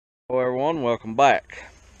Hello everyone, welcome back.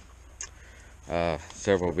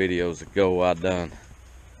 Several videos ago I done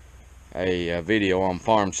a video on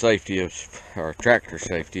farm safety or tractor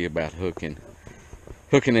safety about hooking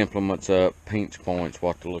implements up, pinch points,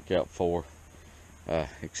 what to look out for,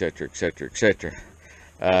 etc, etc, etc.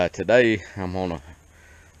 Today I'm going to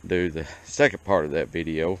do the second part of that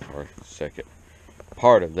video, or second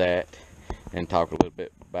part of that, and talk a little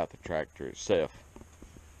bit about the tractor itself.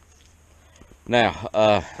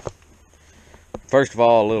 Now, first of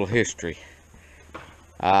all, a little history.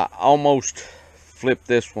 I almost flipped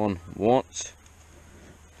this one once,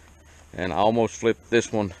 and I almost flipped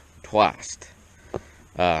this one twice.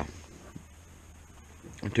 Two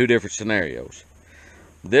different scenarios.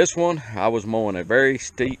 This one, I was mowing a very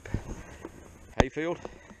steep hayfield,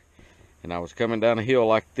 and I was coming down a hill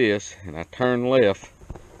like this, and I turned left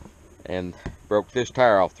and broke this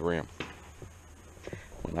tire off the rim.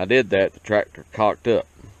 When I did that, the tractor cocked up.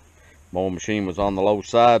 Mowing machine was on the low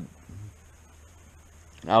side.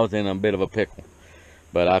 I was in a bit of a pickle,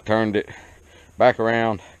 but I turned it back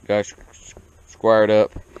around, got squared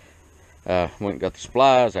up, went and got the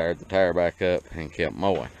splies, aired the tire back up, and kept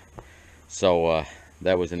mowing. So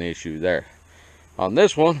that was an issue there. On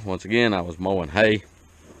this one, once again, I was mowing hay,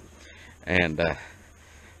 and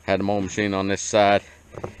had the mowing machine on this side,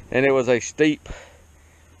 and it was a steep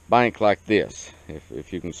bank like this,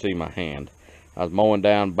 if you can see my hand. I was mowing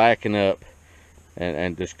down, backing up,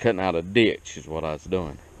 and just cutting out a ditch is what I was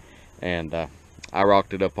doing. And I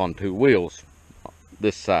rocked it up on two wheels,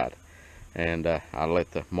 this side. And I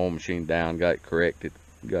let the mowing machine down, got it corrected,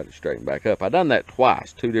 got it straightened back up. I done that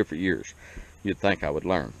twice, 2 different years. You'd think I would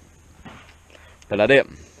learn, but I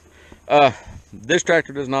didn't. This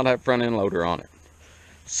tractor does not have front end loader on it.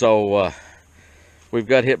 So we've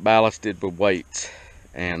got hip ballasted with weights,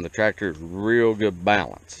 and the tractor is real good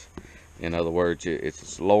balance. In other words,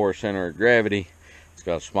 it's a lower center of gravity. It's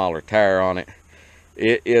got a smaller tire on it.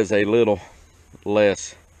 It is a little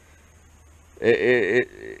less,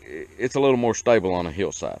 it's a little more stable on a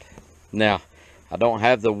hillside. Now, I don't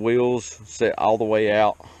have the wheels set all the way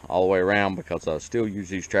out, all the way around, because I still use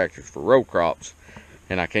these tractors for row crops,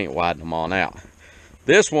 and I can't widen them on out.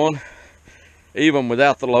 This one, even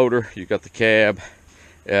without the loader, you got the cab,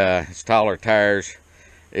 it's taller tires.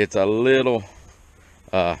 It's a little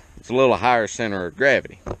higher center of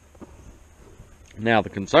gravity. Now, the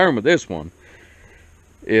concern with this one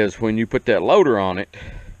is when you put that loader on it,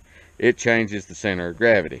 it changes the center of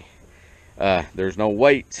gravity. There's no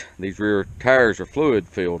weights. These rear tires are fluid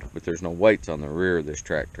filled, but there's no weights on the rear of this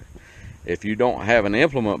tractor. If you don't have an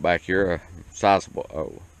implement back here, a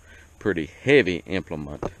sizable, pretty heavy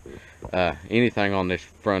implement, anything on this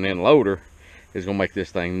front end loader is going to make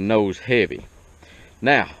this thing nose heavy.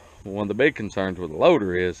 Now, one of the big concerns with the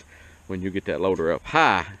loader is when you get that loader up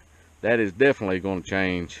high, that is definitely going to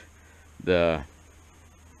change the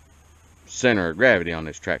center of gravity on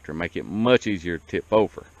this tractor, make it much easier to tip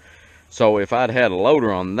over. So if I'd had a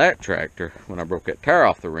loader on that tractor when I broke that tire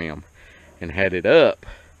off the rim and had it up,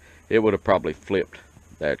 it would have probably flipped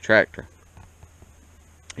that tractor.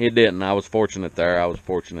 It didn't. I was fortunate there. I was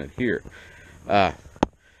fortunate here.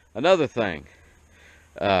 Another thing,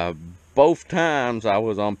 both times I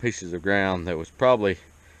was on pieces of ground that was probably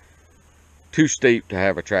too steep to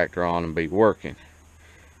have a tractor on and be working,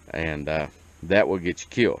 and that will get you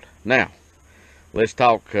killed. Now, let's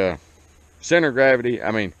talk center of gravity.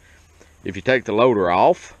 I mean, if you take the loader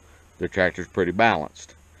off, the tractor's pretty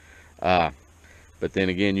balanced. But then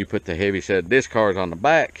again, you put the heavy set of disc cars on the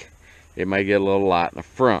back, it may get a little light in the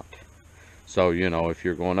front. So, you know, if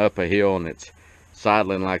you're going up a hill and it's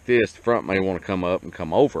sidling like this, the front may want to come up and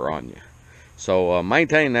come over on you. So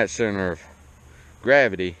maintain that center of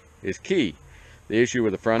gravity is key. The issue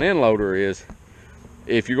with the front end loader is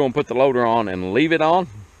if you're going to put the loader on and leave it on,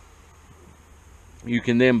 you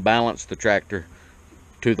can then balance the tractor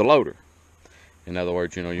to the loader. In other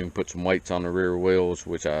words, you know, you can put some weights on the rear wheels,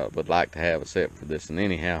 which I would like to have a set for this and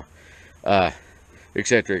anyhow,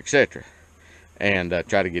 etc, etc, and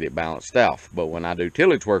try to get it balanced off. But when I do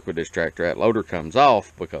tillage work with this tractor, that loader comes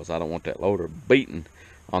off because I don't want that loader beating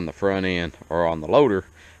on the front end or on the loader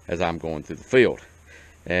as I'm going through the field,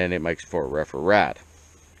 and it makes for a rougher ride.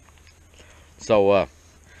 So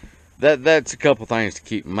that's a couple things to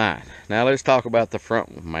keep in mind. Now let's talk about the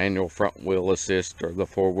manual front wheel assist, or the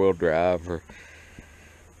 4-wheel drive, or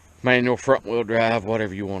manual front wheel drive,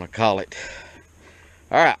 whatever you want to call it.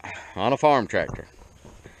 All right, on a farm tractor,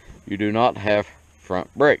 you do not have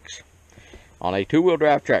front brakes. On a 2-wheel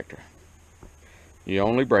drive tractor, your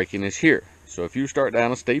only braking is here. So if you start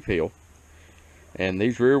down a steep hill and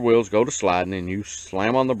these rear wheels go to sliding and you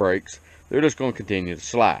slam on the brakes, they're just going to continue to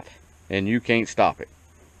slide. and you can't stop it.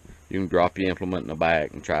 You can drop your implement in the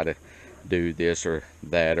back and try to do this or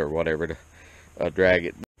that or whatever to drag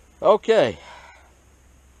it. Okay,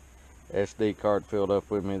 SD card filled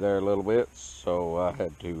up with me there a little bit, so I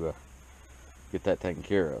had to get that taken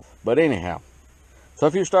care of. But anyhow, so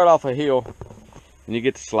if you start off a hill and you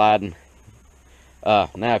get to sliding,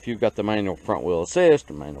 now if you've got the manual front wheel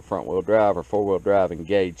assist or manual front wheel drive or four wheel drive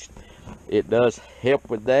engaged, it does help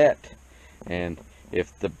with that. And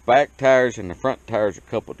if the back tires and the front tires are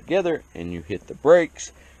coupled together and you hit the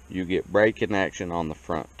brakes, you get braking action on the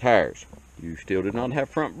front tires. You still do not have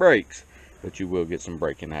front brakes, but you will get some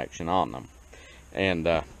braking action on them. And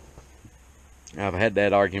I've had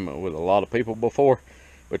that argument with a lot of people before,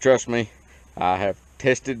 but trust me, I have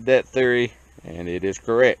tested that theory and it is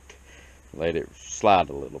correct. Let it slide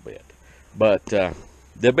a little bit. But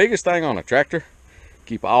the biggest thing on a tractor,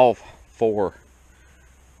 keep all four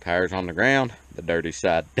tires on the ground, the dirty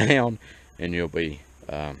side down, and you'll be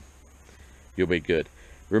good.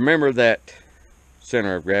 Remember that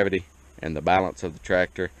center of gravity and the balance of the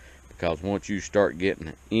tractor, because once you start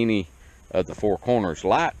getting any of the four corners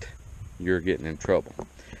light, you're getting in trouble.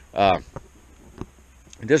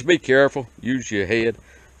 Just be careful, use your head,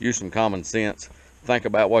 use some common sense, think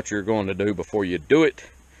about what you're going to do before you do it,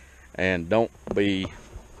 and don't be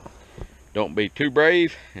too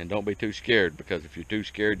brave and don't be too scared, because if you're too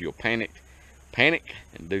scared, you'll panic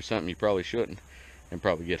and do something you probably shouldn't and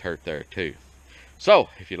probably get hurt there too. So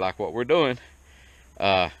if you like what we're doing,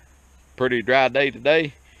 pretty dry day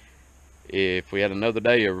today. If we had another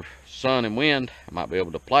day of sun and wind, I might be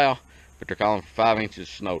able to plow, but they're calling for 5 inches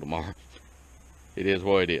of snow tomorrow. It is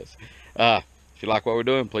what it is. If you like what we're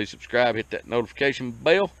doing, please subscribe, hit that notification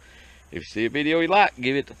bell. If you see a video you like,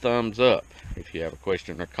 give it the thumbs up. If you have a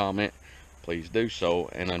question or comment, please do so.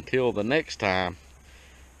 And until the next time,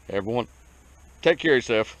 everyone, take care of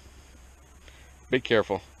yourself. Be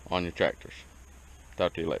careful on your tractors.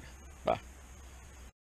 Talk to you later. Bye.